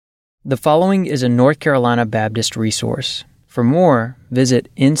The following is a North Carolina Baptist resource. For more, visit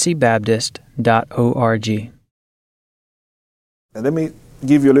ncbaptist.org. And let me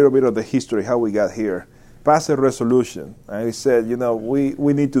give you a little bit of the history, how we got here. Passed a resolution, and he said,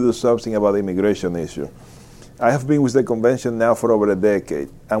 we need to do something about the immigration issue. I have been with the convention now for over a decade,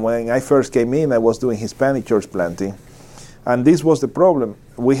 and when I first came in, I was doing Hispanic church planting, and this was the problem.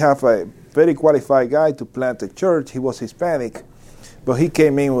 We have a very qualified guy to plant a church. He was Hispanic, but he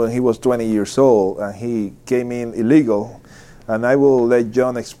came in when he was 20 years old, and he came in illegal, and I will let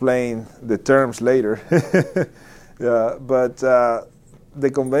John explain the terms later. But the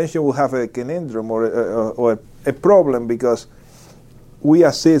convention will have a conundrum or a problem because we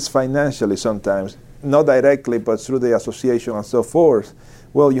assist financially sometimes, not directly, but through the association and so forth.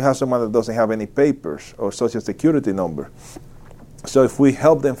 Well, you have someone that doesn't have any papers or social security number. So if we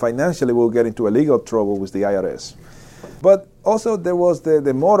help them financially, we'll get into a legal trouble with the IRS. But also there was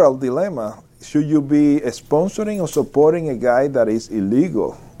the moral dilemma. Should you be sponsoring or supporting a guy that is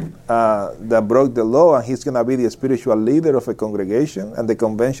illegal, that broke the law, and he's going to be the spiritual leader of a congregation, and the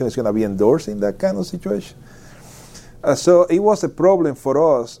convention is going to be endorsing that kind of situation? So it was a problem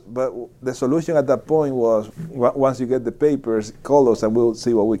for us, but the solution at that point was, once you get the papers, call us and we'll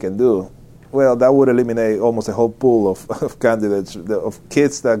see what we can do. Well, that would eliminate almost a whole pool of candidates, of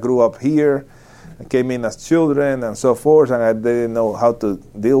kids that grew up here, came in as children and so forth, and they didn't know how to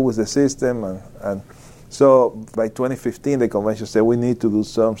deal with the system. And so by 2015, the convention said we need to do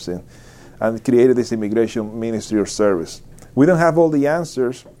something and created this immigration ministry or service. We don't have all the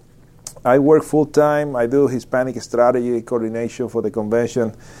answers. I work full-time. I do Hispanic strategy coordination for the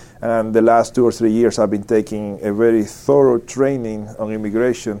convention, and the last 2 or 3 years I've been taking a very thorough training on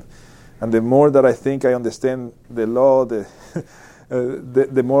immigration. And the more that I think I understand the law, the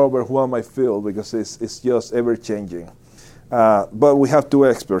more overwhelmed I feel, because it's just ever-changing. But we have two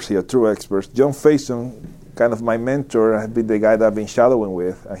experts here, true experts. John Faison, kind of my mentor, has been the guy that I've been shadowing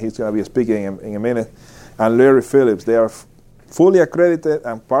with, and he's going to be speaking in a minute. And Larry Phillips, they are fully accredited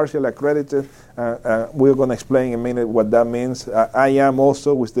and partially accredited. We're going to explain in a minute what that means. I am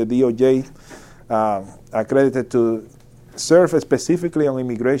also with the DOJ accredited to serve specifically on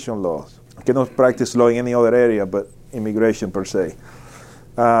immigration laws. I cannot practice law in any other area, but immigration per se.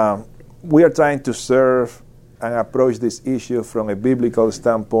 We are trying to serve and approach this issue from a biblical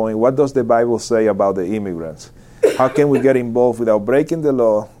standpoint. What does the Bible say about the immigrants? How can we get involved without breaking the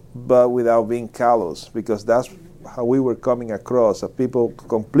law, but without being callous? Because that's how we were coming across, as people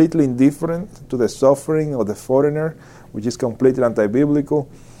completely indifferent to the suffering of the foreigner, which is completely anti-biblical,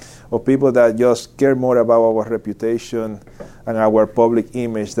 or people that just care more about our reputation and our public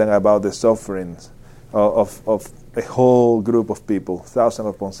image than about the sufferings of a whole group of people, thousands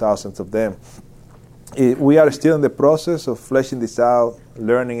upon thousands of them. We are still in the process of fleshing this out,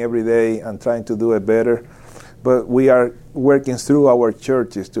 learning every day and trying to do it better. But we are working through our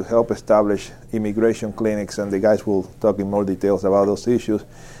churches to help establish immigration clinics, and the guys will talk in more details about those issues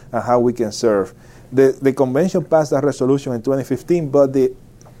and how we can serve. The convention passed a resolution in 2015, but the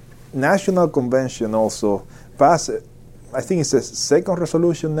National Convention also passed, I think it's a second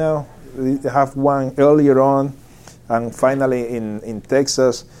resolution now. We have one earlier on, and finally in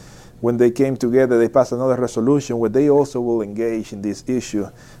Texas, when they came together, they passed another resolution where they also will engage in this issue.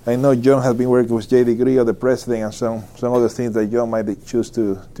 I know John has been working with J.D. Greer, the president, and some other things that John might choose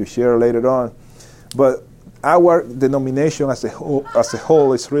to share later on. But our denomination as a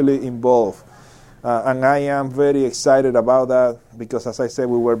whole is really involved. And I am very excited about that because, as I said,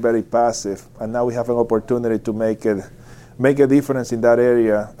 we were very passive, and now we have an opportunity to make a difference in that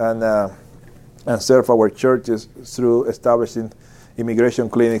area and serve our churches through establishing immigration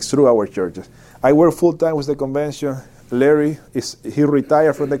clinics through our churches. I work full-time with the convention. Larry, he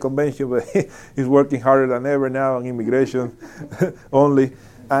retired from the convention, but he's working harder than ever now on immigration only.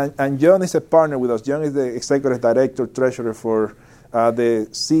 And John is a partner with us. John is the executive director, treasurer for the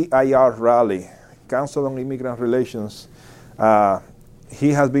CIR rally, Council on Immigrant Relations.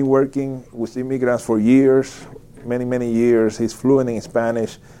 He has been working with immigrants for years, many years. He's fluent in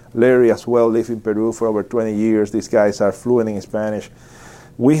Spanish. Larry as well lived in Peru for over 20 years. These guys are fluent in Spanish.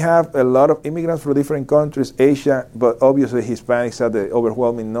 We have a lot of immigrants from different countries, Asia, but obviously Hispanics are the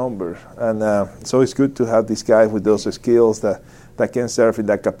overwhelming number. And so it's good to have these guys with those skills that can serve in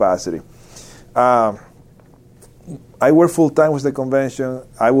that capacity. I work full-time with the convention.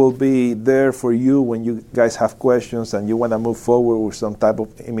 I will be there for you when you guys have questions and you want to move forward with some type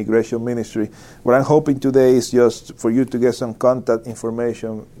of immigration ministry. What I'm hoping today is just for you to get some contact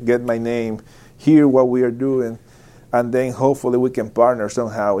information, get my name, hear what we are doing, and then hopefully we can partner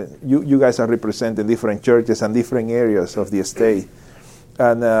somehow. You guys are representing different churches and different areas of the state.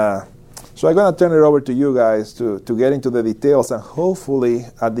 And So I'm going to turn it over to you guys to get into the details, and hopefully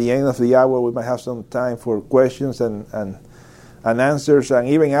at the end of the hour we might have some time for questions and answers. And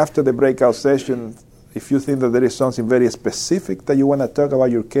even after the breakout session, if you think that there is something very specific that you want to talk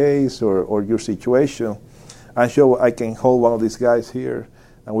about your case or your situation, I'm sure I can hold one of these guys here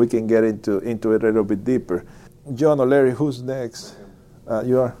and we can get into it a little bit deeper. John or Larry, who's next?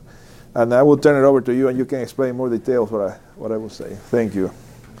 You are. And I will turn it over to you and you can explain more details what I will say. Thank you.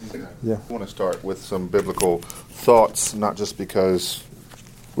 Yeah. I want to start with some biblical thoughts, not just because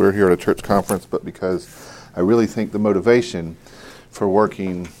we're here at a church conference, but because I really think the motivation for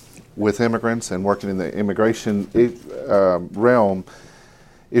working with immigrants and working in the immigration realm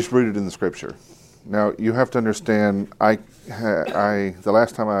is rooted in the Scripture. Now, you have to understand, the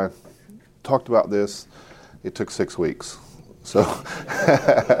last time I talked about this, it took 6 weeks. So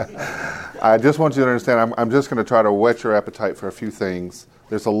I just want you to understand, I'm just going to try to whet your appetite for a few things.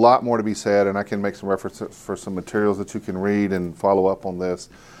 There's a lot more to be said, and I can make some references for some materials that you can read and follow up on this.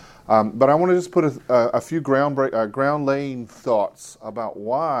 But I want to just put a few ground-laying thoughts about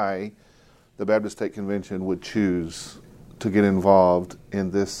why the Baptist State Convention would choose to get involved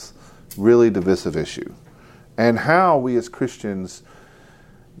in this really divisive issue, and how we as Christians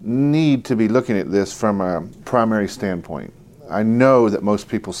need to be looking at this from a primary standpoint. I know that most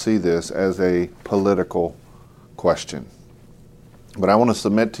people see this as a political question, but I want to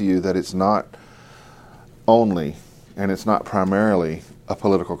submit to you that it's not only, and it's not primarily, a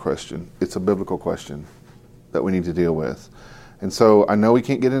political question. It's a biblical question that we need to deal with. And so I know we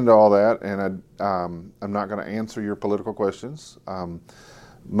can't get into all that, and I'm not going to answer your political questions.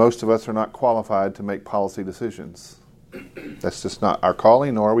 Most of us are not qualified to make policy decisions. That's just not our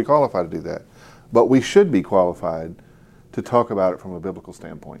calling, nor are we qualified to do that. But we should be qualified to talk about it from a biblical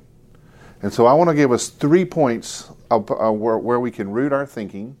standpoint. And so I want to give us 3 points where we can root our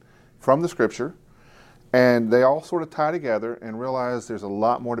thinking from the Scripture, and they all sort of tie together, and realize there's a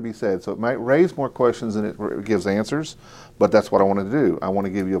lot more to be said. So it might raise more questions than it gives answers, but that's what I want to do. I want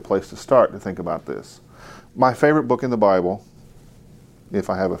to give you a place to start to think about this. My favorite book in the Bible, if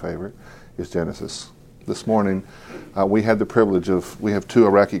I have a favorite, is Genesis. This morning, we had the privilege we have 2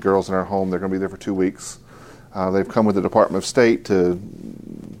 Iraqi girls in our home. They're going to be there for 2 weeks. They've come with the Department of State to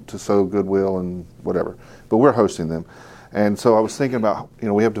sow goodwill and whatever, but we're hosting them. And so I was thinking about,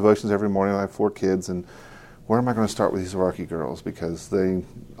 we have devotions every morning. I have 4 kids, and where am I going to start with these Iraqi girls? Because I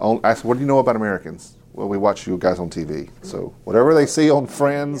said, what do you know about Americans? Well, we watch you guys on TV. So whatever they see on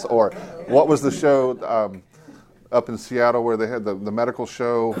Friends, or what was the show up in Seattle where they had the medical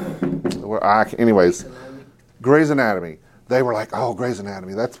show? Anyways, Grey's Anatomy. They were like, oh, Grey's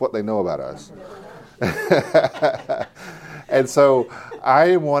Anatomy. That's what they know about us. And so I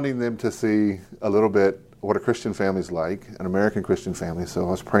am wanting them to see a little bit what a Christian family's like, an American Christian family. So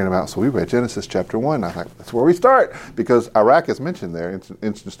I was praying about, so we read Genesis chapter 1. I thought, that's where we start, because Iraq is mentioned there,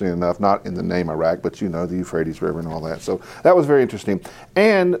 interesting enough, not in the name Iraq, but the Euphrates River and all that. So that was very interesting.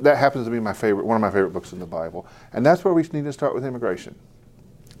 And that happens to be one of my favorite books in the Bible. And that's where we need to start with immigration.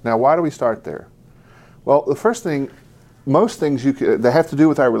 Now, why do we start there? Well, the first thing, most things that have to do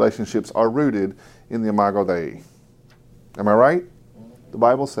with our relationships are rooted in the Imago Dei. Am I right? The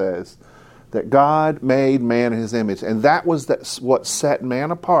Bible says that God made man in His image, and that was what set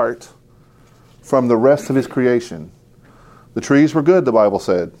man apart from the rest of His creation. The trees were good, the Bible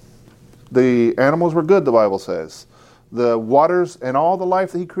said. The animals were good, the Bible says. The waters and all the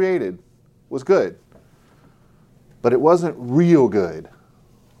life that He created was good. But it wasn't real good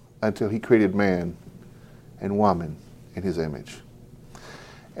until He created man and woman in His image.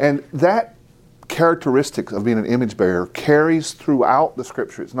 And that characteristic of being an image bearer carries throughout the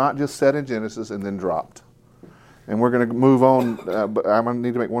Scripture. It's not just said in Genesis and then dropped. And we're going to move on, but I'm going to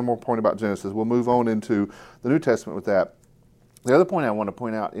need to make one more point about Genesis. We'll move on into the New Testament with that. The other point I want to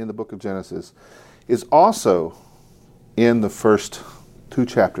point out in the book of Genesis is also in the first 2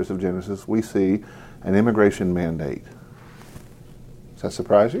 chapters of Genesis, we see an immigration mandate. Does that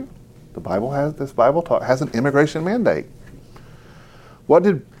surprise you? The Bible has an immigration mandate.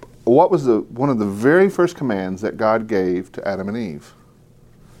 What was one of the very first commands that God gave to Adam and Eve?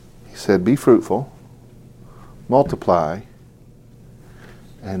 He said, be fruitful, multiply,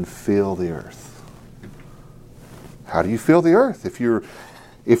 and fill the earth. How do you fill the earth? If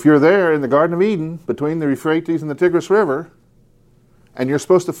you're there in the Garden of Eden, between the Euphrates and the Tigris River, and you're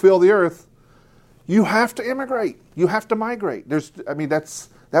supposed to fill the earth, you have to immigrate. You have to migrate.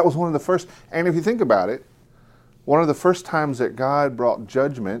 That was one of the first, and if you think about it, one of the first times that God brought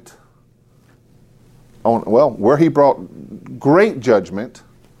judgment where He brought great judgment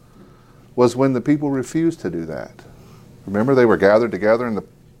was when the people refused to do that. Remember, they were gathered together in the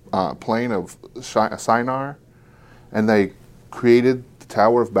plain of Shinar, and they created the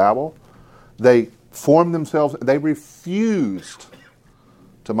Tower of Babel. They formed themselves. They refused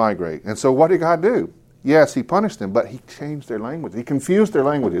to migrate. And so what did God do? Yes, he punished them, but he changed their language. He confused their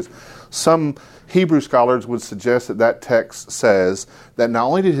languages. Some Hebrew scholars would suggest that that text says that not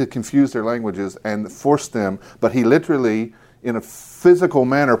only did he confuse their languages and force them, but he literally, in a physical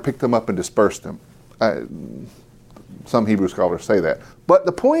manner, picked them up and dispersed them. Some Hebrew scholars say that. But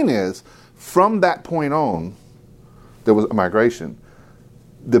the point is, from that point on, there was a migration.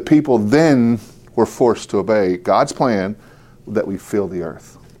 The people then were forced to obey God's plan that we fill the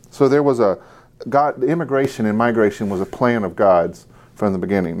earth. So there was immigration and migration was a plan of God's from the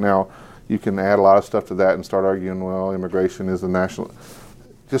beginning. Now, you can add a lot of stuff to that and start arguing, well, immigration is a national...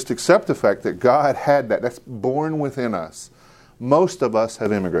 Just accept the fact that God had that. That's born within us. Most of us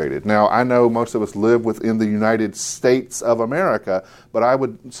have immigrated. Now, I know most of us live within the United States of America, but I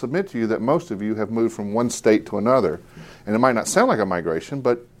would submit to you that most of you have moved from one state to another. And it might not sound like a migration,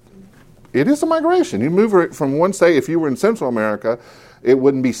 but it is a migration. You move from one state. If you were in Central America, it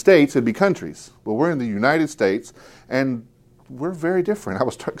wouldn't be states, it'd be countries. Well, we're in the United States, and we're very different. I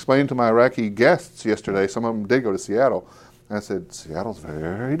was explaining to my Iraqi guests yesterday, some of them did go to Seattle, and I said, Seattle's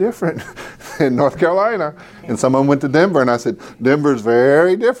very different than North Carolina. And some of them went to Denver, and I said, Denver's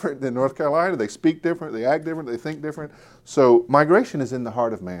very different than North Carolina. They speak different, they act different, they think different. So migration is in the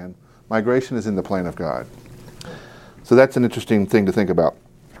heart of man. Migration is in the plan of God. So that's an interesting thing to think about.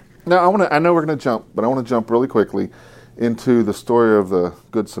 Now, I know we're going to jump, but I want to jump really quickly into the story of the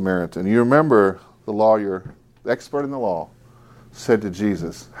Good Samaritan. You remember the lawyer, the expert in the law, said to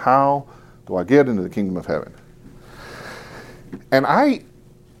Jesus, how do I get into the kingdom of heaven? And I,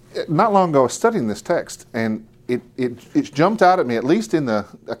 not long ago, was studying this text, and it jumped out at me, at least in the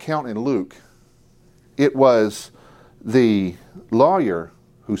account in Luke. It was the lawyer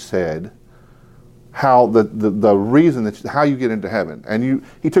who said how the reason that how you get into heaven. And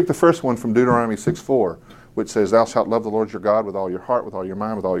he took the first one from Deuteronomy 6:4, which says, thou shalt love the Lord your God with all your heart, with all your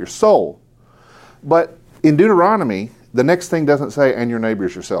mind, with all your soul. But in Deuteronomy, the next thing doesn't say, and your neighbor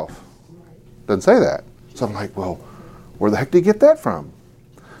is yourself. Doesn't say that. So I'm like, well, where the heck did he get that from?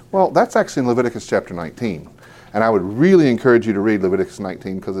 Well, that's actually in Leviticus chapter 19. And I would really encourage you to read Leviticus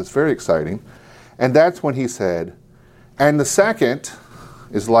 19 because it's very exciting. And that's when he said, and the second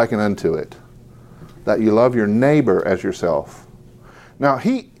is likened unto it, that you love your neighbor as yourself. Now,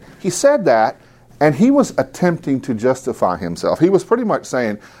 he said that, and he was attempting to justify himself. He was pretty much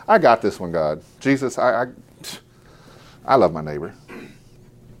saying, I got this one, God. Jesus, I love my neighbor.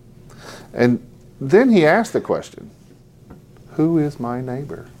 And then he asked the question, who is my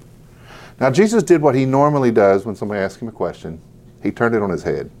neighbor? Now, Jesus did what he normally does when somebody asks him a question. He turned it on his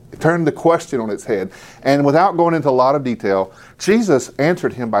head. He turned the question on its head. And without going into a lot of detail, Jesus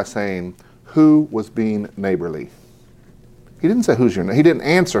answered him by saying, who was being neighborly? He didn't say who's your neighbor. He didn't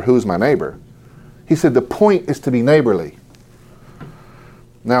answer who's my neighbor. He said the point is to be neighborly.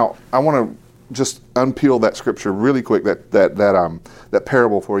 Now, I want to just unpeel that scripture really quick, that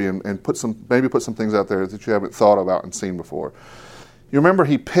parable for you, and put some things out there that you haven't thought about and seen before. You remember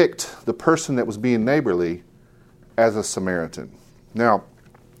he picked the person that was being neighborly as a Samaritan. Now,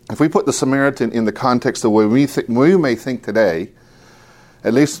 if we put the Samaritan in the context of what we may think today,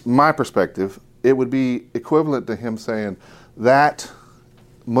 at least my perspective, it would be equivalent to him saying that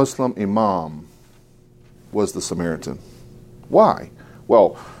Muslim imam was the Samaritan. Why?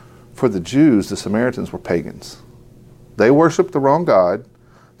 Well, for the Jews, the Samaritans were pagans. They worshipped the wrong God.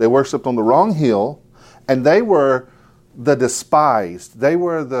 They worshipped on the wrong hill. And they were the despised. They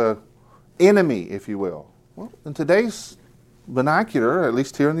were the enemy, if you will. Well, in today's vernacular, at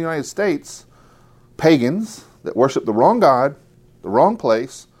least here in the United States, pagans that worship the wrong God, the wrong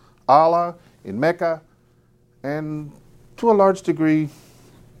place, Allah in Mecca, and to a large degree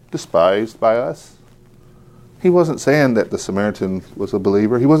despised by us. He wasn't saying that the Samaritan was a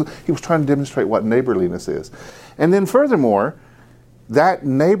believer. He was trying to demonstrate what neighborliness is. And then furthermore, that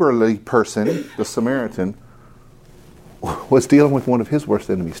neighborly person, the Samaritan, was dealing with one of his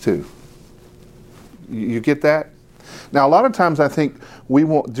worst enemies too. You get that? Now, a lot of times I think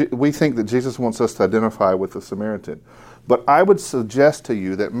we think that Jesus wants us to identify with the Samaritan. But I would suggest to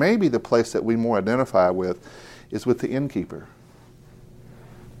you that maybe the place that we more identify with is with the innkeeper.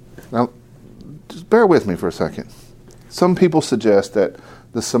 Now, just bear with me for a second. Some people suggest that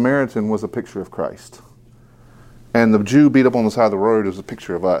the Samaritan was a picture of Christ. And the Jew beat up on the side of the road is a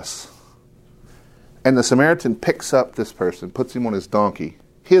picture of us. And the Samaritan picks up this person, puts him on his donkey,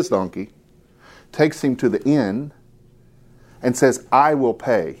 takes him to the inn, and says, I will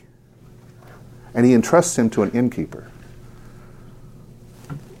pay. And he entrusts him to an innkeeper.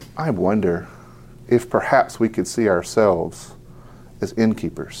 I wonder if perhaps we could see ourselves as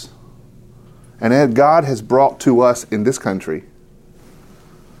innkeepers. And as God has brought to us in this country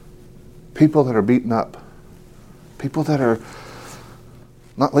people that are beaten up, people that are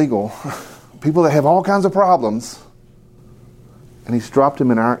not legal, people that have all kinds of problems, and He's dropped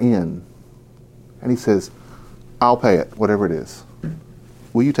them in our inn, and He says, I'll pay it, whatever it is.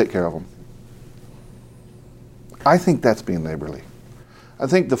 Will you take care of them? I think that's being neighborly. I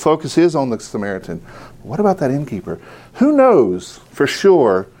think the focus is on the Samaritan. What about that innkeeper? Who knows for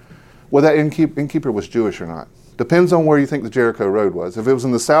sure whether that innkeeper was Jewish or not? Depends on where you think the Jericho Road was. If it was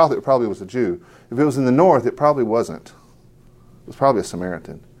in the south, it probably was a Jew. If it was in the north, it probably wasn't. It was probably a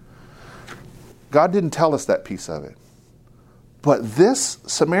Samaritan. God didn't tell us that piece of it. But this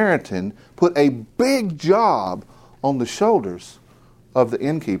Samaritan put a big job on the shoulders of the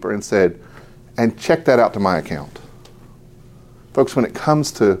innkeeper and said, and check that out to my account. Folks, when it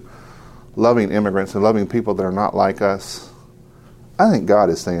comes to loving immigrants and loving people that are not like us, I think God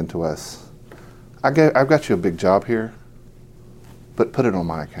is saying to us, I've got you a big job here, but put it on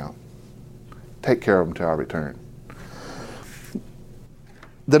my account. Take care of them till I return.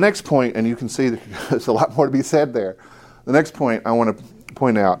 The next point, and you can see there's a lot more to be said there. The next point I want to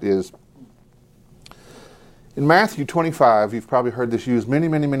point out is in Matthew 25, you've probably heard this used many,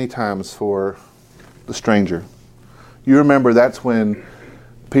 many, many times for the stranger. You remember that's when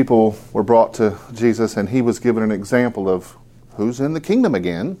people were brought to Jesus and He was given an example of who's in the kingdom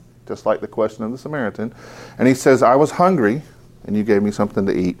again, just like the question of the Samaritan. And He says, I was hungry and you gave me something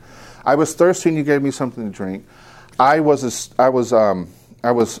to eat. I was thirsty and you gave me something to drink. I was a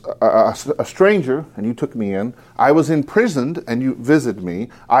stranger and you took me in. I was imprisoned and you visited me.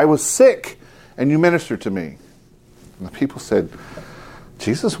 I was sick and you ministered to me. And the people said,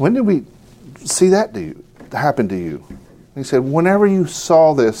 Jesus, when did we see that happen to you? And He said, whenever you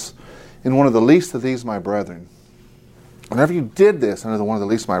saw this in one of the least of these my brethren, whenever you did this under one of the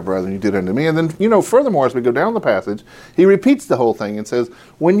least of my brethren, you did it unto me. And then, furthermore, as we go down the passage, He repeats the whole thing and says,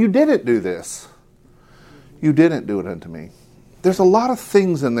 when you didn't do this, you didn't do it unto me. There's a lot of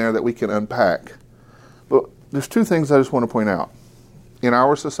things in there that we can unpack. But there's two things I just want to point out. In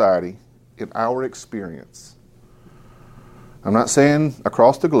our society, in our experience, I'm not saying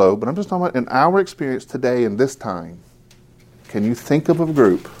across the globe, but I'm just talking about in our experience today in this time, can you think of a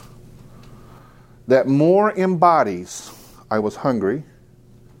group that more embodies I was hungry,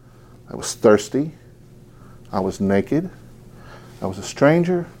 I was thirsty, I was naked, I was a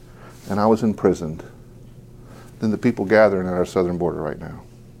stranger, and I was imprisoned than the people gathering at our southern border right now?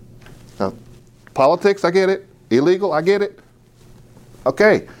 Now, politics, I get it. Illegal, I get it.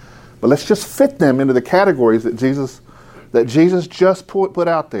 Okay, but let's just fit them into the categories that Jesus just put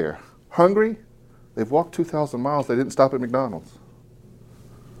out there. Hungry, they've walked 2,000 miles, they didn't stop at McDonald's.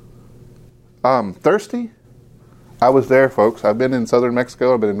 Thirsty, I was there, folks. I've been in southern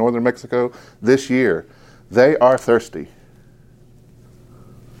Mexico, I've been in northern Mexico this year. They are thirsty.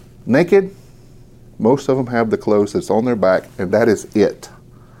 Naked, most of them have the clothes that's on their back, and that is it.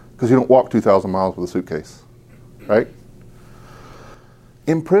 Because you don't walk 2,000 miles with a suitcase, right?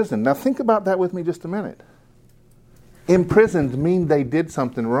 Imprisoned. Now think about that with me just a minute. Imprisoned mean they did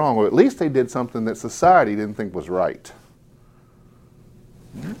something wrong, or at least they did something that society didn't think was right.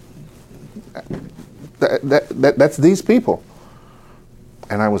 That's these people.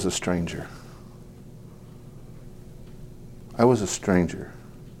 And I was a stranger. I was a stranger.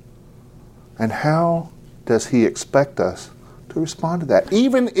 And how does He expect us to respond to that?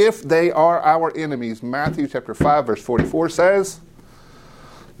 Even if they are our enemies, Matthew chapter 5, verse 44 says,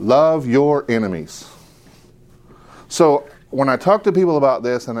 love your enemies. So when I talk to people about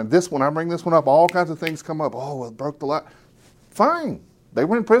this, and when I bring this one up, all kinds of things come up. Oh, well, broke the law. Fine. They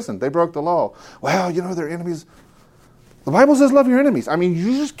were in prison. They broke the law. Well, they're enemies. The Bible says love your enemies. I mean,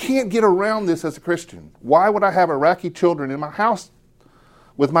 you just can't get around this as a Christian. Why would I have Iraqi children in my house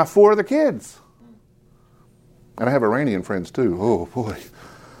with my 4 other kids? And I have Iranian friends too. Oh, boy.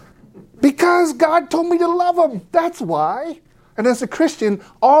 Because God told me to love them. That's why. And as a Christian,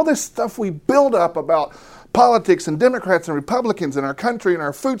 all this stuff we build up about politics and Democrats and Republicans in our country and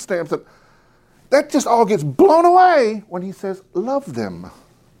our food stamps, that just all gets blown away when He says, love them.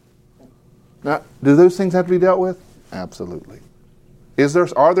 Now, do those things have to be dealt with? Absolutely.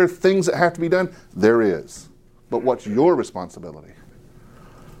 Are there things that have to be done? There is. But what's your responsibility?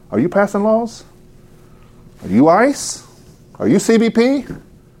 Are you passing laws? Are you ICE? Are you CBP?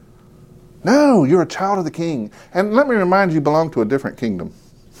 No, you're a child of the King. And let me remind you, you belong to a different kingdom.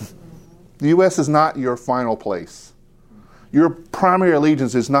 The U.S. is not your final place. Your primary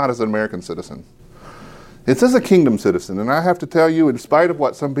allegiance is not as an American citizen. It says a kingdom citizen, and I have to tell you, in spite of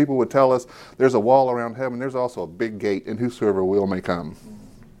what some people would tell us, there's a wall around heaven, there's also a big gate, and whosoever will may come.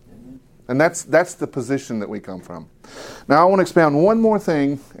 And that's the position that we come from. Now I want to expound one more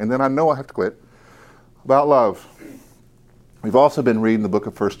thing, and then I know I have to quit, about love. We've also been reading the book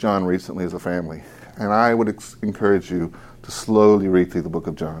of 1 John recently as a family, and I would encourage you to slowly read through the book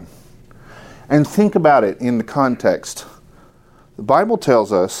of John. And think about it in the context. The Bible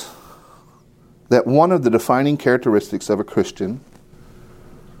tells us that one of the defining characteristics of a Christian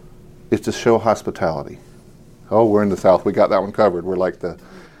is to show hospitality. Oh, we're in the South. We got that one covered. We're like the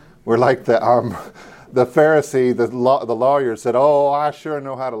Pharisee, the lawyer said, "Oh, I sure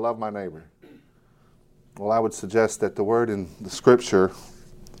know how to love my neighbor." Well, I would suggest that the word in the Scripture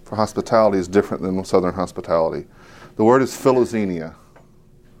for hospitality is different than Southern hospitality. The word is philoxenia,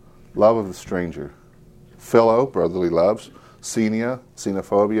 love of the stranger. Philo, brotherly loves. Xenia,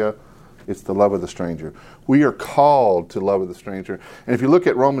 xenophobia. It's the love of the stranger. We are called to love of the stranger. And if you look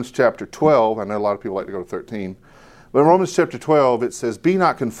at Romans chapter 12, I know a lot of people like to go to 13, but in Romans chapter 12 it says, "Be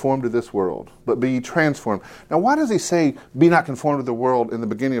not conformed to this world, but be transformed." Now why does he say, "Be not conformed to the world" in the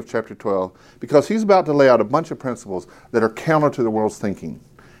beginning of chapter 12? Because he's about to lay out a bunch of principles that are counter to the world's thinking.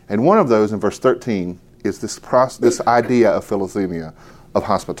 And one of those in verse 13 is this idea of philoxenia, of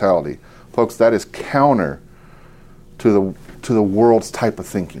hospitality. Folks, that is counter to the world's type of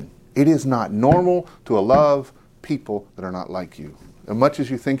thinking. It is not normal to love people that are not like you. As much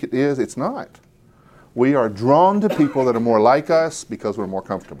as you think it is, it's not. We are drawn to people that are more like us because we're more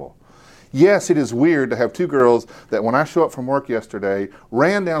comfortable. Yes, it is weird to have two girls that when I show up from work yesterday,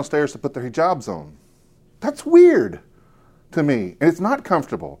 ran downstairs to put their hijabs on. That's weird to me, and it's not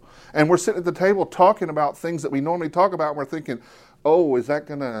comfortable. And we're sitting at the table talking about things that we normally talk about, and we're thinking, oh, is that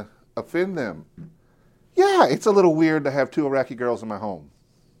going to offend them? Yeah, it's a little weird to have two Iraqi girls in my home.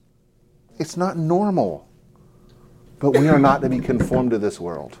 It's not normal. But we are not to be conformed to this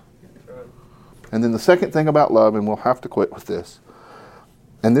world. And then the second thing about love, and we'll have to quit with this,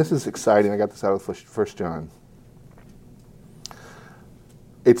 and this is exciting, I got this out of 1 John.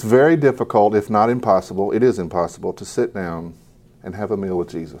 It's very difficult, if not impossible, it is impossible, to sit down and have a meal with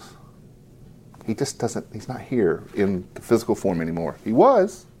Jesus. He just doesn't, he's not here in the physical form anymore. He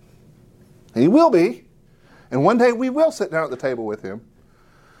was, and he will be, and one day we will sit down at the table with him.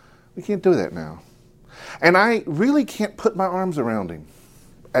 We can't do that now. And I really can't put my arms around him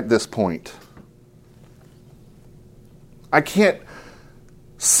at this point. I can't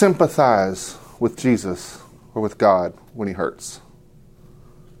sympathize with Jesus or with God when he hurts.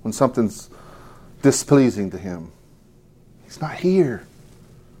 When something's displeasing to him. He's not here.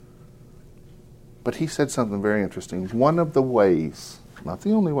 But he said something very interesting. One of the ways, not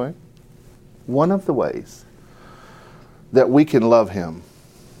the only way, one of the ways that we can love him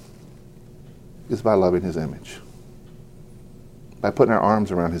is by loving his image. By putting our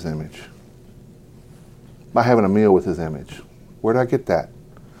arms around his image. By having a meal with his image. Where did I get that?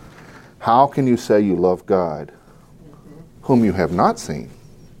 How can you say you love God whom you have not seen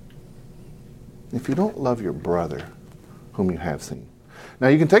if you don't love your brother whom you have seen? Now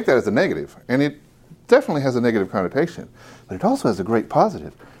you can take that as a negative, and it definitely has a negative connotation, but it also has a great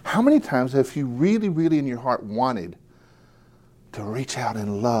positive. How many times have you really, really in your heart wanted to reach out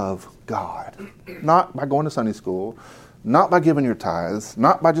and love God? Not by going to Sunday school, not by giving your tithes,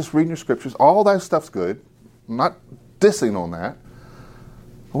 not by just reading your scriptures. All that stuff's good. I'm not dissing on that.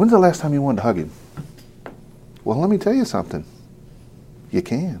 But when's the last time you wanted to hug him? Well, let me tell you something. You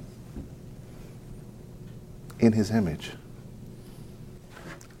can. In his image.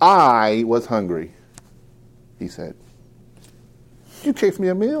 I was hungry, he said. You gave me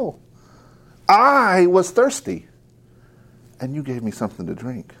a meal. I was thirsty, and you gave me something to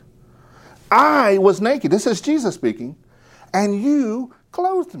drink. I was naked, this is Jesus speaking, and you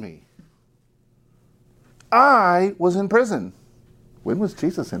clothed me. I was in prison. When was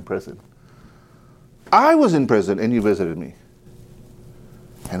Jesus in prison? I was in prison, and you visited me.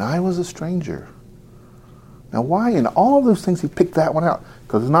 And I was a stranger. Now, why in all those things he picked that one out?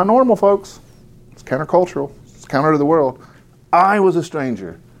 Because it's not normal, folks. It's countercultural. It's counter to the world. I was a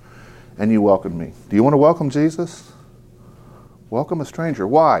stranger, and you welcomed me. Do you want to welcome Jesus? Welcome a stranger.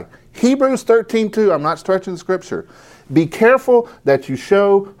 Why? Hebrews 13:2. I'm not stretching the scripture. Be careful that you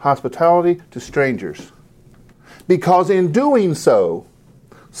show hospitality to strangers, because in doing so,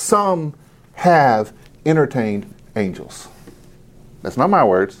 some have entertained angels. That's not my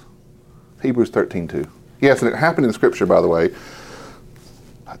words. Hebrews 13:2. Yes, and it happened in Scripture, by the way.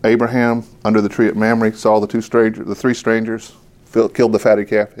 Abraham, under the tree at Mamre, saw the three strangers, killed the fatted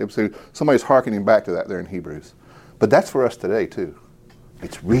calf. Somebody's hearkening back to that there in Hebrews. But that's for us today, too.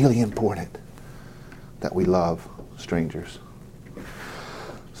 It's really important that we love strangers.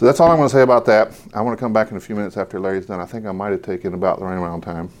 So that's all I'm going to say about that. I want to come back in a few minutes after Larry's done. I think I might have taken about the right amount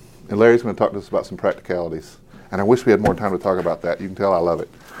of time. And Larry's going to talk to us about some practicalities. And I wish we had more time to talk about that. You can tell I love it.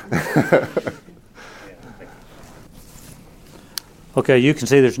 Okay, you can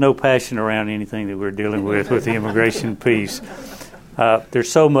see there's no passion around anything that we're dealing with the immigration piece.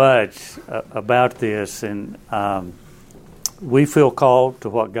 There's so much about this, and we feel called to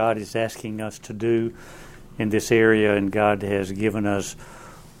what God is asking us to do in this area, and God has given us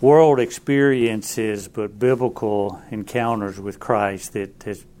world experiences but biblical encounters with Christ that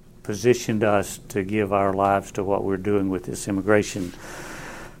has positioned us to give our lives to what we're doing with this immigration.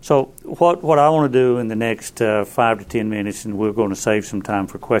 So what I want to do in the next 5 to 10 minutes, and we're going to save some time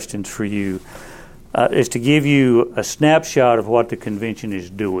for questions for you, is to give you a snapshot of what the convention is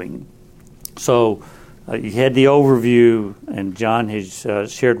doing. So you had the overview, and John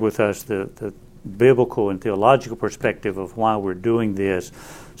has shared with us the biblical and theological perspective of why we're doing this.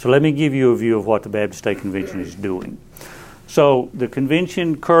 So let me give you a view of what the Baptist State Convention is doing. So the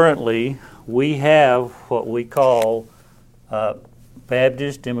convention currently, we have what we call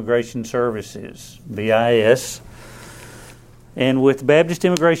Baptist Immigration Services, BIS. And with Baptist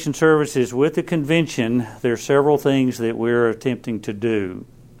Immigration Services, with the convention, there are several things that we're attempting to do.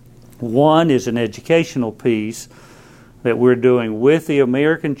 One is an educational piece that we're doing with the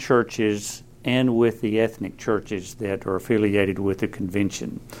American churches and with the ethnic churches that are affiliated with the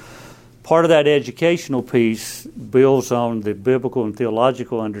convention. Part of that educational piece builds on the biblical and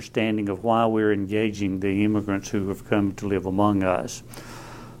theological understanding of why we're engaging the immigrants who have come to live among us.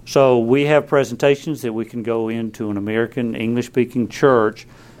 So we have presentations that we can go into an American English-speaking church,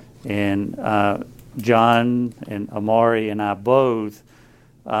 and John and Amari and I both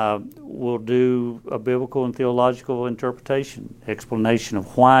will do a biblical and theological interpretation, explanation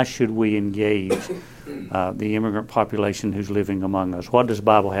of why should we engage the immigrant population who's living among us. What does the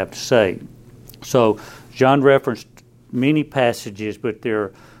Bible have to say? So John referenced many passages, but there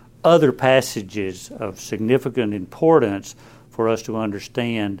are other passages of significant importance for us to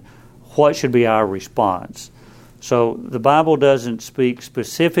understand what should be our response. So the Bible doesn't speak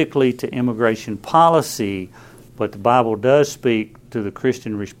specifically to immigration policy, but the Bible does speak to the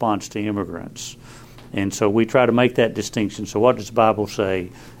Christian response to immigrants. And so we try to make that distinction. So what does the Bible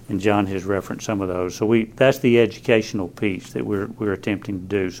say? And John has referenced some of those. So that's the educational piece that we're attempting to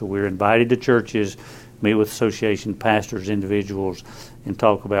do. So we're invited to churches, meet with association pastors, individuals, and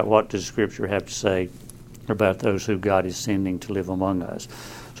talk about what does Scripture have to say about those who God is sending to live among us.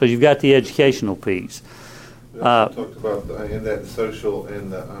 So you've got the educational piece. We also talked about in that social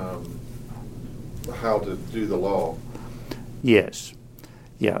and the how to do the law. Yes.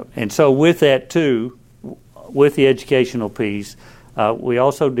 Yeah. And so with that too, with the educational piece, we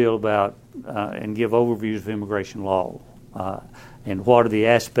also deal about and give overviews of immigration law and what are the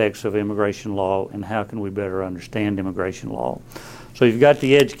aspects of immigration law and how can we better understand immigration law. So you've got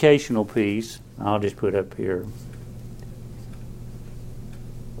the educational piece. I'll just put up here.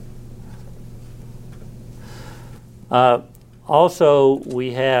 Also,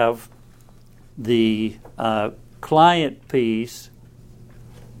 we have the client piece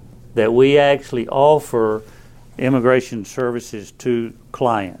that we actually offer immigration services to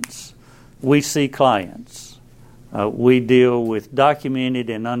clients. We see clients. We deal with documented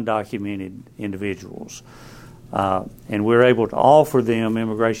and undocumented individuals. And we're able to offer them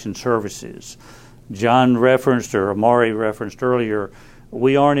immigration services. John referenced, or Amari referenced earlier,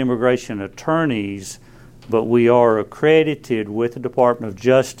 we aren't immigration attorneys, but we are accredited with the Department of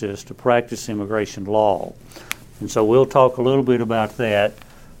Justice to practice immigration law. And so we'll talk a little bit about that.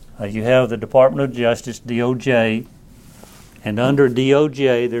 You have the Department of Justice, DOJ, and under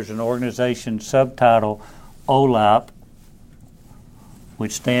DOJ there's an organization subtitle OLAP,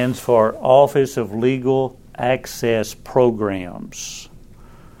 which stands for Office of Legal Access Programs.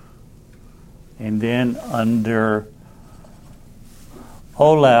 And then under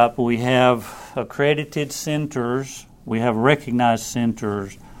OLAP we have accredited centers, we have recognized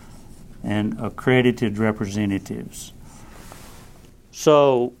centers, and accredited representatives.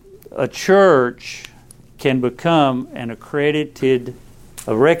 So a church can become a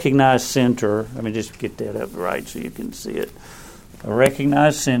recognized center. Let me just get that up right so you can see it. A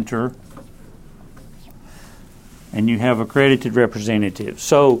recognized center, and you have accredited representatives.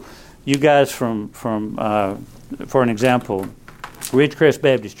 So you guys for an example, Ridgecrest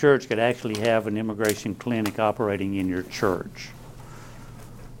Baptist Church could actually have an immigration clinic operating in your church.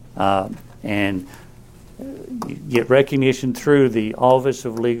 And you get recognition through the Office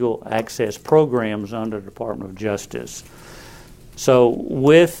of Legal Access Programs under the Department of Justice. So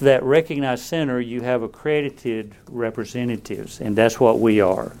with that recognized center, you have accredited representatives, and that's what we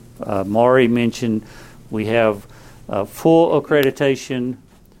are. Maury mentioned we have full accreditation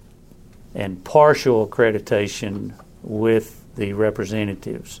and partial accreditation with the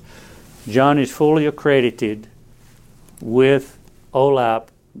representatives. John is fully accredited with OLAP,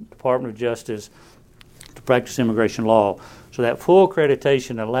 Department of Justice, to practice immigration law. So that full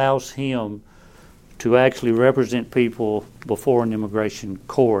accreditation allows him to actually represent people before an immigration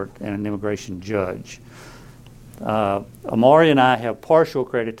court and an immigration judge. Amari and I have partial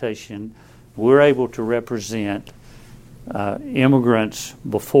accreditation. We're able to represent immigrants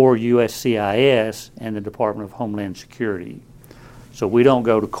before USCIS and the Department of Homeland Security. So we don't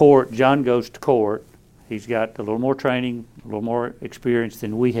go to court. John goes to court. He's got a little more training, a little more experience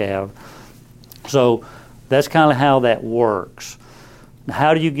than we have. So that's kind of how that works.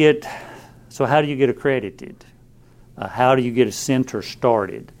 How do you get accredited? How do you get a center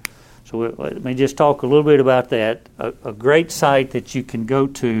started? So let me just talk a little bit about that. A great site that you can go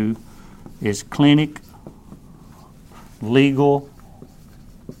to is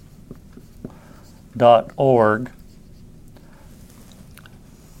cliniclegal.org.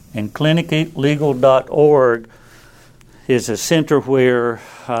 And cliniclegal.org is a center where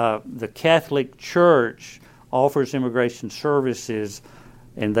the Catholic Church offers immigration services,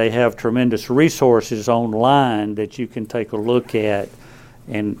 and they have tremendous resources online that you can take a look at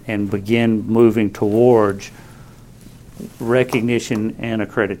and begin moving towards recognition and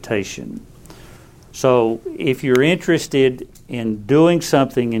accreditation. So if you're interested in doing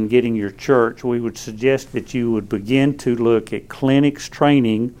something and getting your church, we would suggest that you would begin to look at clinics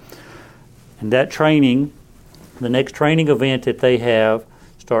training. And that training, the next training event that they have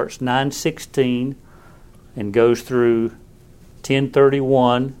starts 9/16 and goes through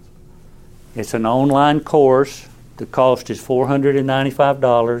 10/31. It's an online course. The cost is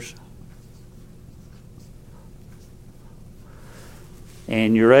 $495.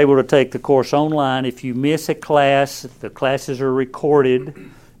 And you're able to take the course online. If you miss a class, the classes are recorded,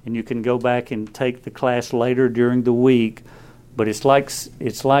 and you can go back and take the class later during the week. But it's like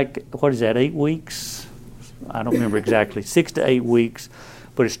what is that, 8 weeks? I don't remember exactly, 6 to 8 weeks.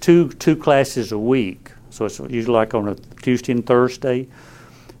 But it's two classes a week. So it's usually like on a Tuesday and Thursday.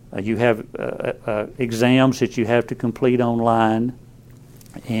 You have exams that you have to complete online,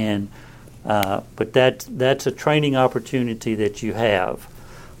 and but that's a training opportunity that you have.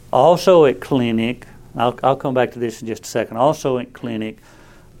 Also at Clinic, I'll come back to this in just a second. Also at Clinic,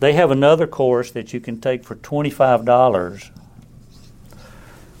 they have another course that you can take for $25,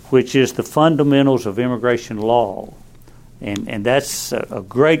 which is the Fundamentals of Immigration Law, and that's a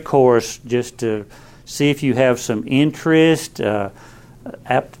great course just to see if you have some interest,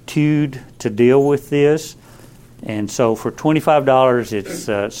 aptitude to deal with this. And so for $25, it's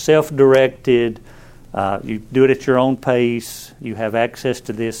self-directed. You do it at your own pace. You have access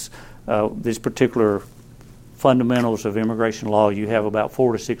to this particular fundamentals of immigration law. You have about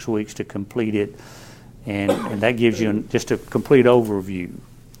 4 to 6 weeks to complete it, and that gives you just a complete overview.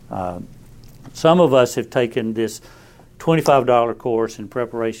 Some of us have taken this $25 course in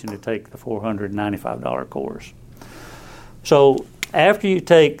preparation to take the $495 course. So after you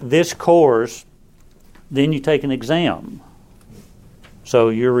take this course, then you take an exam. So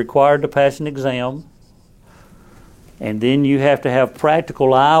you're required to pass an exam, and then you have to have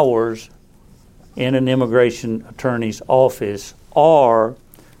practical hours in an immigration attorney's office or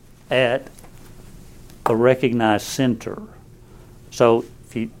at a recognized center. So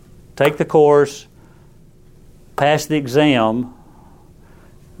if you take the course, pass the exam,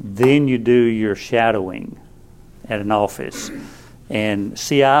 then you do your shadowing at an office. And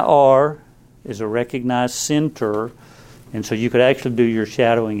CIR is a recognized center, and so you could actually do your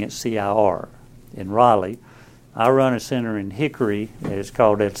shadowing at CIR in Raleigh. I run a center in Hickory. It's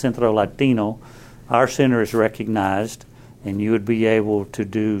called El Centro Latino. Our center is recognized, and you would be able to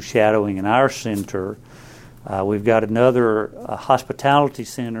do shadowing in our center. We've got another hospitality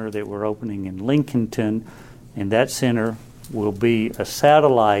center that we're opening in Lincolnton, and that center will be a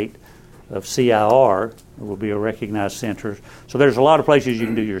satellite of CIR. It will be a recognized center. So there's a lot of places you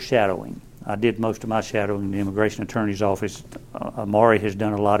can do your shadowing. I did most of my shadowing in the immigration attorney's office. Amari has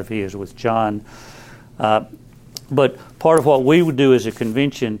done a lot of his with John. But part of what we would do as a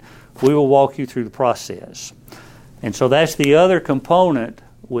convention, we will walk you through the process. And so that's the other component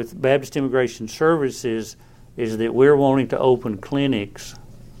with Baptist Immigration Services, is that we're wanting to open clinics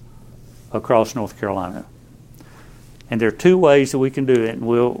across North Carolina. And there are two ways that we can do it, and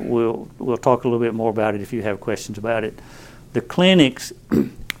we'll talk a little bit more about it if you have questions about it. The clinics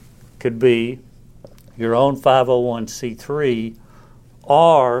could be your own 501c3,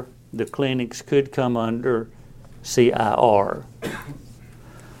 or the clinics could come under CIR.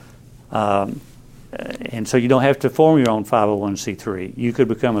 And so you don't have to form your own 501c3. You could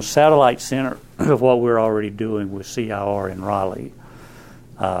become a satellite center of what we're already doing with CIR in Raleigh.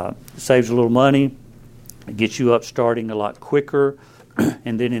 Saves a little money, it gets you up starting a lot quicker,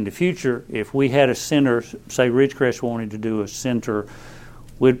 and then in the future, if we had a center, say Ridgecrest wanted to do a center,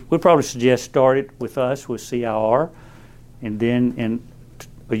 we'd probably suggest start it with us with CIR, and then in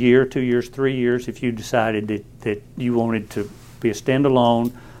a year, 2 years, 3 years, if you decided that you wanted to be a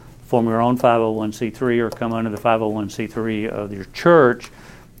standalone, form your own 501c3 or come under the 501c3 of your church,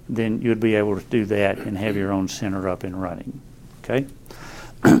 then you'd be able to do that and have your own center up and running. Okay?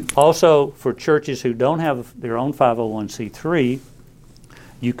 Also, for churches who don't have their own 501c3,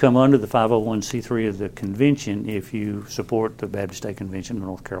 you come under the 501c3 of the convention if you support the Baptist State Convention of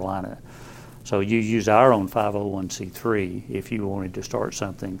North Carolina. So you use our own 501c3 if you wanted to start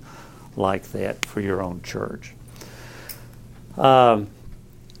something like that for your own church. So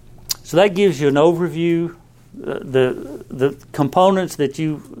that gives you an overview. The components that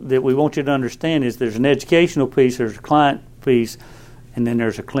we want you to understand is there's an educational piece, there's a client piece, and then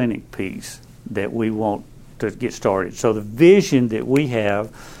there's a clinic piece that we want to get started. So the vision that we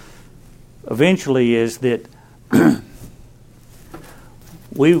have eventually is that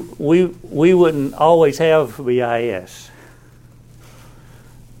we wouldn't always have BIS,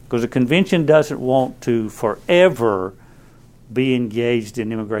 because the convention doesn't want to forever be engaged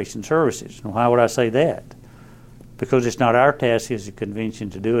in immigration services. And why would I say that? Because it's not our task as a convention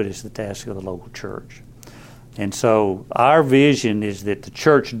to do it, it's the task of the local church. And so our vision is that the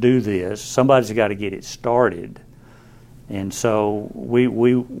church do this. Somebody's got to get it started. And so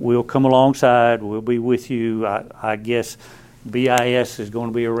we'll come alongside. We'll be with you. I guess BIS is going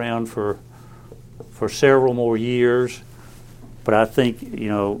to be around for several more years. But I think,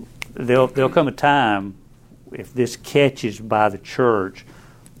 there'll come a time, if this catches by the church,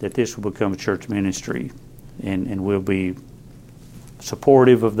 that this will become a church ministry. And we'll be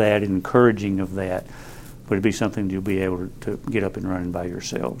supportive of that and encouraging of that. But it'd be something you'll be able to get up and running by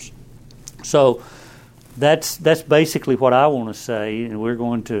yourselves. So that's basically what I want to say, and we're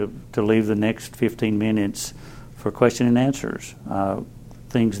going to leave the next 15 minutes for question and answers.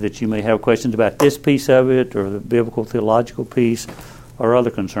 Things that you may have questions about this piece of it or the biblical theological piece or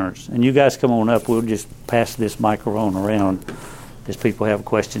other concerns. And you guys come on up. We'll just pass this microphone around as people have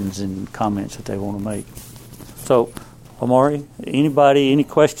questions and comments that they want to make. So, Omari, anybody, any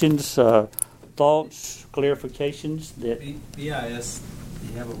questions, thoughts, clarifications? That BIS, do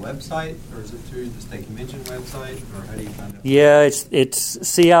you have a website, or is it through the state convention website, or how do you find out? Yeah, it's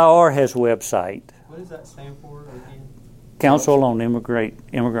CIR has a website. What does that stand for again? Council on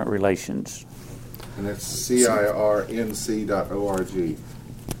Immigrant Relations. And it's CIRNC.org.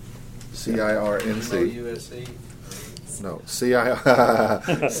 CIRNC. USC? No,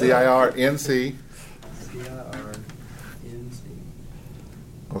 CIRNC.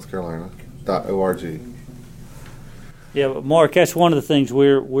 North Carolina.org. Yeah, but Mark, that's one of the things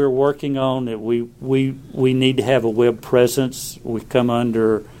we're working on, that we need to have a web presence. We come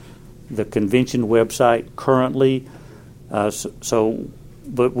under the convention website currently,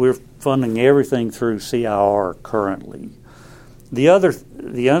 but we're funding everything through CIR currently. The other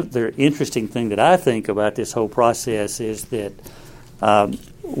interesting thing that I think about this whole process is that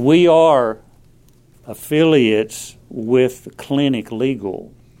we are affiliates with Clinic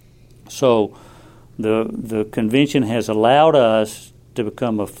Legal. So the convention has allowed us to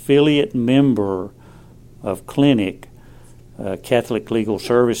become affiliate member of Clinic, Catholic Legal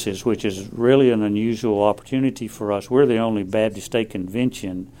Services, which is really an unusual opportunity for us. We're the only Baptist State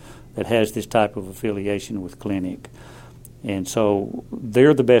Convention that has this type of affiliation with Clinic. And so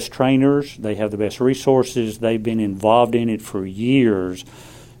they're the best trainers. They have the best resources. They've been involved in it for years.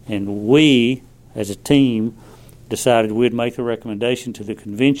 And we, as a team, decided we'd make a recommendation to the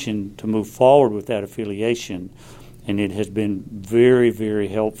convention to move forward with that affiliation. And it has been very, very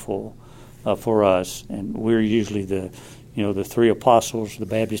helpful for us. And we're usually the three apostles, the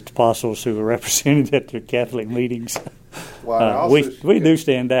Baptist apostles who are represented at their Catholic meetings. Well, we do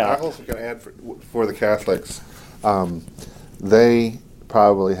stand out. I also can add for the Catholics, they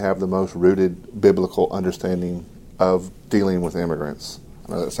probably have the most rooted biblical understanding of dealing with immigrants.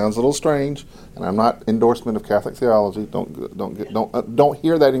 I know that sounds a little strange, and I'm not endorsement of Catholic theology. Don't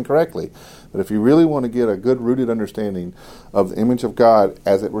hear that incorrectly. But if you really want to get a good rooted understanding of the image of God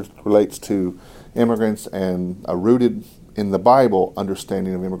as it relates to immigrants and a rooted in the Bible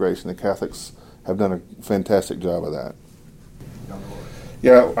understanding of immigration, the Catholics have done a fantastic job of that.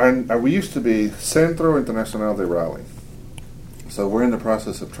 Yeah, we used to be Centro Internacional de Raleigh. So we're in the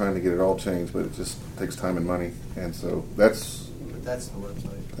process of trying to get it all changed, but it just takes time and money. And so that's But that's the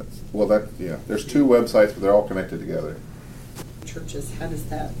website. there's two websites, but they're all connected together. Churches, what does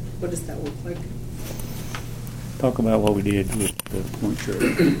that look like? Talk about what we did with the Point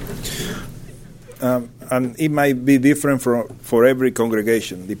Church. And it might be different for every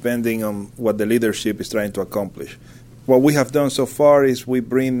congregation, depending on what the leadership is trying to accomplish. What we have done so far is we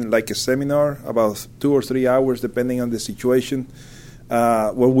bring like a seminar, about 2 or 3 hours, depending on the situation,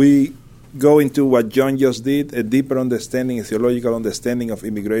 where we go into what John just did, a deeper understanding, a theological understanding of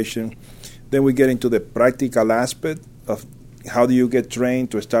immigration. Then we get into the practical aspect of how do you get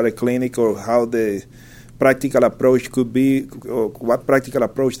trained to start a clinic, or how the practical approach could be, or what practical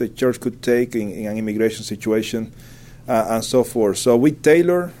approach the church could take in an immigration situation, and so forth. So we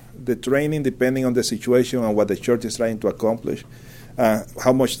tailor the training depending on the situation and what the church is trying to accomplish,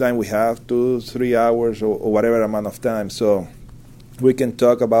 how much time we have, 2, 3 hours, or whatever amount of time. So we can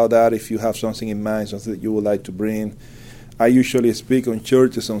talk about that if you have something in mind, something that you would like to bring. I usually speak on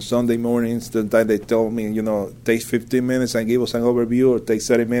churches on Sunday mornings. Sometimes they tell me, take 15 minutes and give us an overview, or take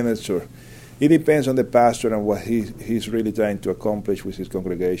 30 minutes, or it depends on the pastor and what he's really trying to accomplish with his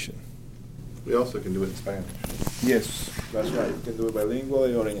congregation. We also can do it in Spanish. Yes, that's right. You can do it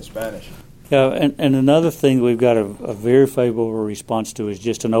bilingually or in Spanish. Yeah, and another thing we've got a very favorable response to is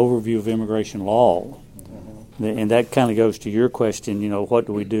just an overview of immigration law. Mm-hmm. And that kind of goes to your question, what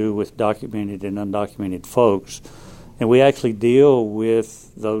do we do with documented and undocumented folks? And we actually deal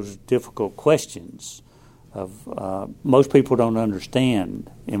with those difficult questions of most people don't understand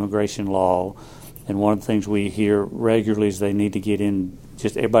immigration law, and one of the things we hear regularly is they need to get in,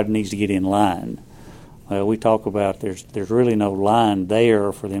 just everybody needs to get in line. We talk about there's really no line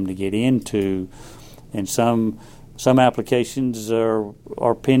there for them to get into, and some applications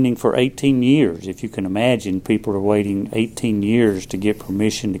are pending for 18 years. If you can imagine, people are waiting 18 years to get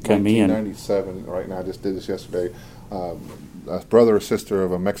permission to come in. 1997 right now. I just did this yesterday. A brother or sister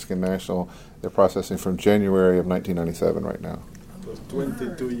of a Mexican national, they're processing from January of 1997 right now. It was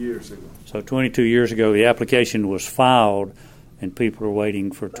 22 years ago. So 22 years ago, the application was filed, and people are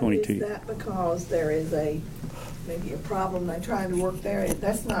waiting for 22 years. Is that because there is maybe a problem they're trying to work there?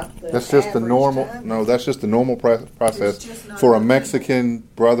 That's not the That's just the average normal. time. No, that's just the normal process for a Mexican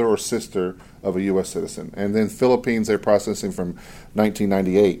brother or sister of a U.S. citizen. And then Philippines, they're processing from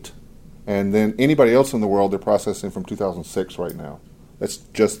 1998. And then anybody else in the world, they're processing from 2006 right now. That's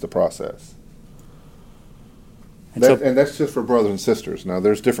just the process. And that's just for brothers and sisters. Now,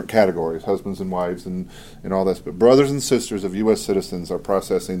 there's different categories, husbands and wives and all this. But brothers and sisters of U.S. citizens are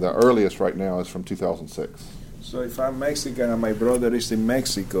processing. The earliest right now is from 2006. So if I'm Mexican and my brother is in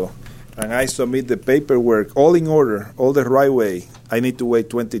Mexico, and I submit the paperwork all in order, all the right way, I need to wait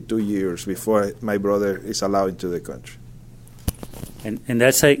 22 years before my brother is allowed into the country. And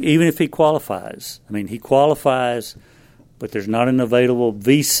that's even if he qualifies. I mean, he qualifies, but there's not an available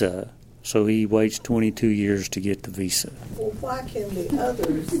visa, so he waits 22 years to get the visa. Well, why can the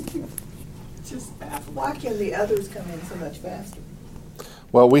others come in so much faster?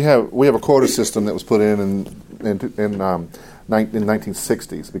 Well, we have a quota system that was put in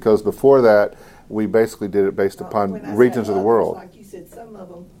 1960s, because before that we basically did it based upon regions of the world. Like you said, some of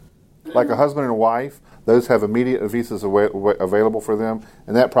them. Like a husband and a wife, those have immediate visas available for them,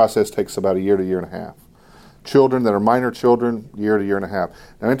 and that process takes about a year to year and a half. Children that are minor children, year to year and a half.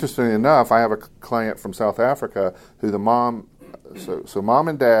 Now, interestingly enough, I have a client from South Africa who the mom, so mom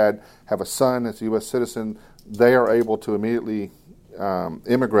and dad have a son that's a U.S. citizen. They are able to immediately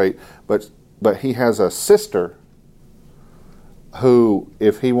immigrate, but he has a sister who,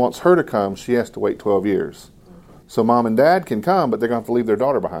 if he wants her to come, she has to wait 12 years. So mom and dad can come, but they're going to have to leave their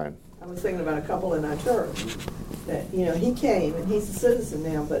daughter behind. I was thinking about a couple in our church that, he came and he's a citizen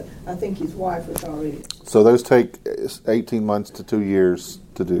now, but I think his wife was already. So those take 18 months to 2 years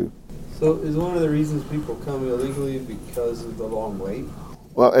to do. So is one of the reasons people come illegally because of the long wait?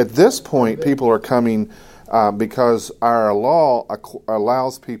 Well, at this point, people are coming because our law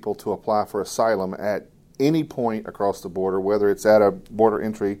allows people to apply for asylum at any point across the border, whether it's at a border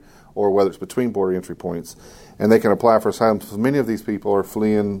entry or whether it's between border entry points. And they can apply for asylum. So many of these people are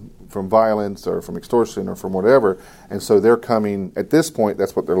fleeing from violence or from extortion or from whatever, and so they're coming, at this point,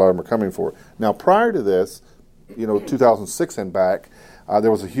 that's what a lot of them are coming for. Now, prior to this, 2006 and back, there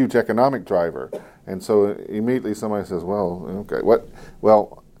was a huge economic driver. And so immediately somebody says, well, okay, what?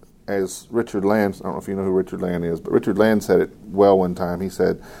 Well, as Richard Land, I don't know if you know who Richard Land is, but Richard Land said it well one time. He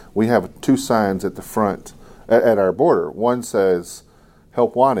said, we have 2 signs at the front, at our border. One says,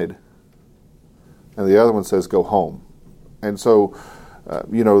 help wanted, and the other one says, go home. And so,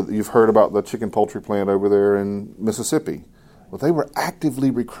 you've heard about the chicken poultry plant over there in Mississippi. Well, they were actively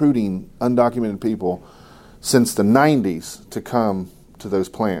recruiting undocumented people since the 90s to come to those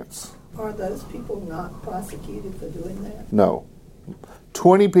plants. Are those people not prosecuted for doing that? No.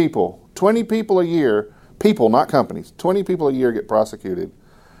 20 people a year, people, not companies, 20 people a year get prosecuted,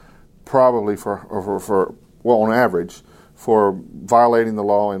 probably for on average, for violating the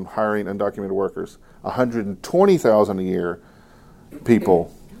law and hiring undocumented workers. 120,000 a year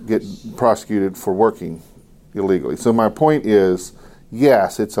people get prosecuted for working illegally. So my point is,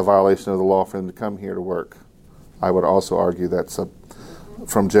 yes, it's a violation of the law for them to come here to work. I would also argue that's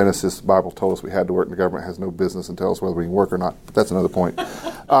from Genesis, the Bible told us we had to work, and the government has no business and tell us whether we can work or not. But that's another point.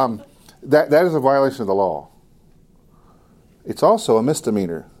 That is a violation of the law. It's also a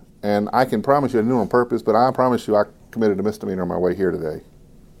misdemeanor. And I can promise you I didn't do it on purpose, but I promise you I committed a misdemeanor on my way here today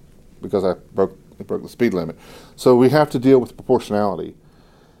because I broke the speed limit. So we have to deal with proportionality.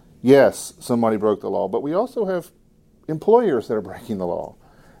 Yes, somebody broke the law, but we also have employers that are breaking the law.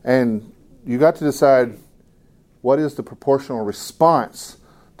 And you got to decide what is the proportional response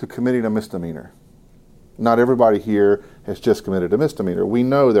to committing a misdemeanor. Not everybody here has just committed a misdemeanor. We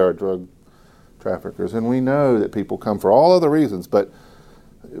know there are drug traffickers, and we know that people come for all other reasons, but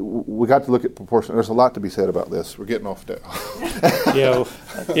we got to look at proportion. There's a lot to be said about this. We're getting off that.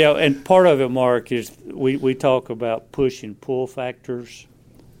 And part of it, Mark, is we talk about push and pull factors,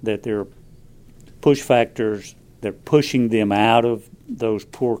 that there are push factors that are pushing them out of those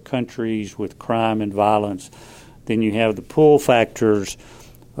poor countries with crime and violence. Then you have the pull factors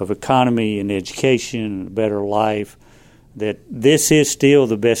of economy and education and a better life, that this is still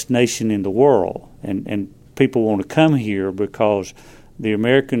the best nation in the world. And people want to come here because the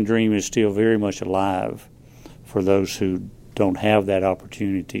American dream is still very much alive for those who don't have that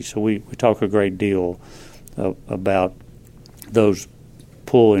opportunity. So we talk a great deal about those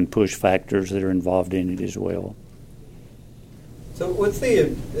pull and push factors that are involved in it as well. So what's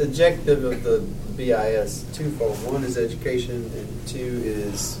the objective of the BIS? Twofold. One is education, and two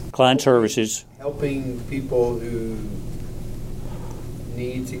is client services. Helping people who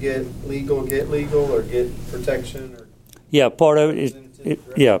need to get legal, or get protection, or part of it is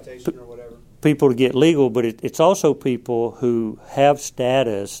or whatever. People to get legal, but it's also people who have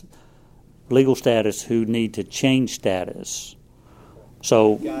status, legal status, who need to change status.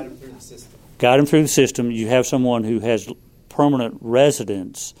 So guide them through the system. Guide them through the system. You have someone who has permanent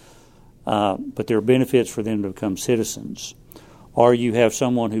residence, but there are benefits for them to become citizens. Or you have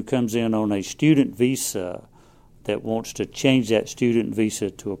someone who comes in on a student visa that wants to change that student visa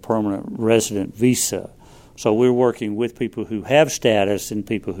to a permanent resident visa. So we're working with people who have status and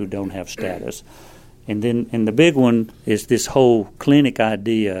people who don't have status. And the big one is this whole clinic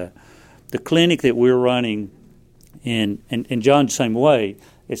idea. The clinic that we're running, and John, the same way,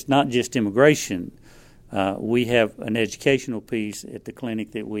 it's not just immigration. We have an educational piece at the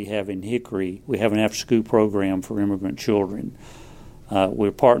clinic that we have in Hickory. We have an after-school program for immigrant children.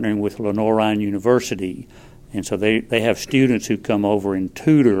 We're partnering with Lenore Ryan University, and so they have students who come over and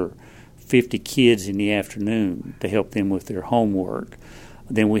tutor 50 kids in the afternoon to help them with their homework.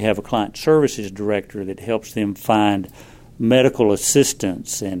 Then we have a client services director that helps them find medical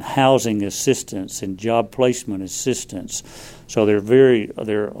assistance and housing assistance and job placement assistance. So there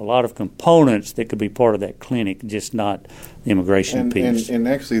are a lot of components that could be part of that clinic, just not the immigration piece. And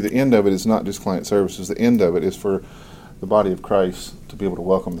actually the end of it is not just client services. The end of it is for the body of Christ to be able to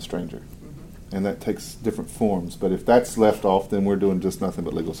welcome the stranger. And that takes different forms. But if that's left off, then we're doing just nothing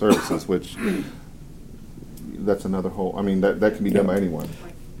but legal services, which that's another whole, that can be done by anyone.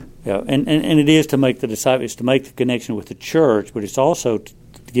 Yeah, and it is to make the disciples, to make the connection with the church, but it's also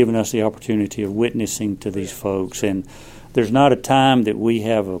giving us the opportunity of witnessing to these folks. And there's not a time that we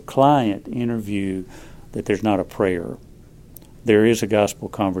have a client interview that there's not a prayer. There is a gospel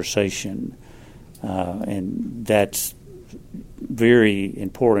conversation, and that's very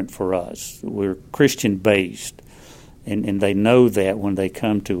important for us. We're Christian-based, and they know that when they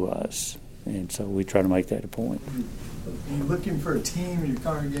come to us, and so we try to make that a point. Are you looking for a team in your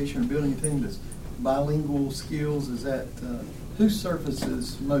congregation, or building a team that's bilingual skills? Is that who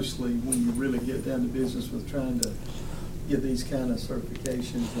surfaces mostly when you really get down to business with trying to get these kind of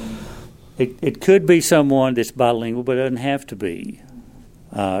certifications? It could be someone that's bilingual, but it doesn't have to be.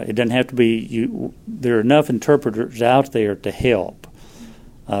 It doesn't have to be. There are enough interpreters out there to help.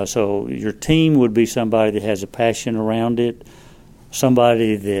 So your team would be somebody that has a passion around it,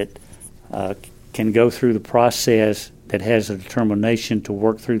 somebody that can go through the process, that has a determination to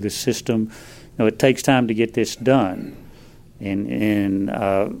work through the system. It takes time to get this done, and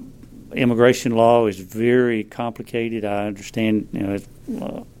immigration law is very complicated. I understand, it's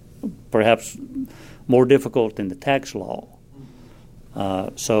perhaps more difficult than the tax law.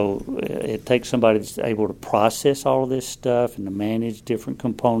 So it takes somebody that's able to process all of this stuff and to manage different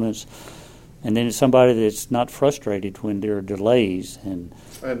components. And then it's somebody that's not frustrated when there are delays. And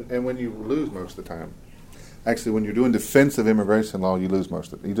when you lose most of the time. Actually, when you're doing defensive immigration law, you lose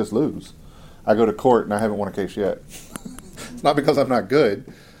most of it. You just lose. I go to court and I haven't won a case yet. It's not because I'm not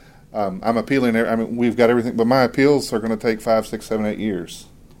good. I'm appealing. I mean, we've got everything, but my appeals are going to take 5, 6, 7, 8 years,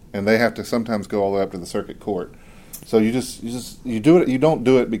 and they have to sometimes go all the way up to the circuit court. So you do it. You don't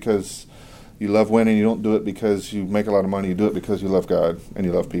do it because you love winning. You don't do it because you make a lot of money. You do it because you love God and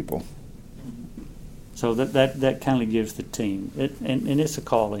you love people. So that kind of gives the team, and it's a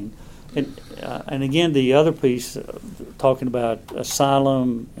calling. And again, the other piece, talking about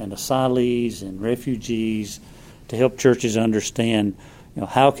asylum and asylees and refugees, to help churches understand,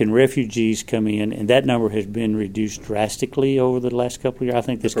 how can refugees come in, and that number has been reduced drastically over the last couple of years. I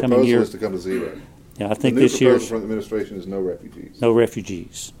think this coming year, the proposal is to come to zero. Yeah, I think this year, the proposal from the administration is no refugees. No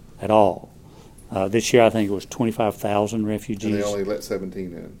refugees at all. This year, I think it was 25,000 refugees. And they only let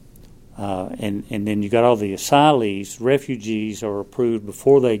 17 in. And then you got all the asylees. Refugees are approved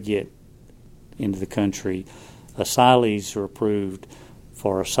before they get into the country. Asylees are approved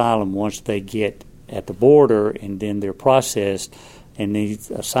for asylum once they get at the border, and then they're processed. And these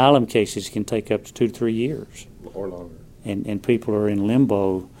asylum cases can take up to 2 to 3 years. Or longer. And people are in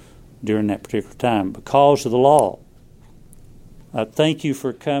limbo during that particular time because of the law. Thank you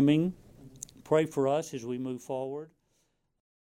for coming. Pray for us as we move forward.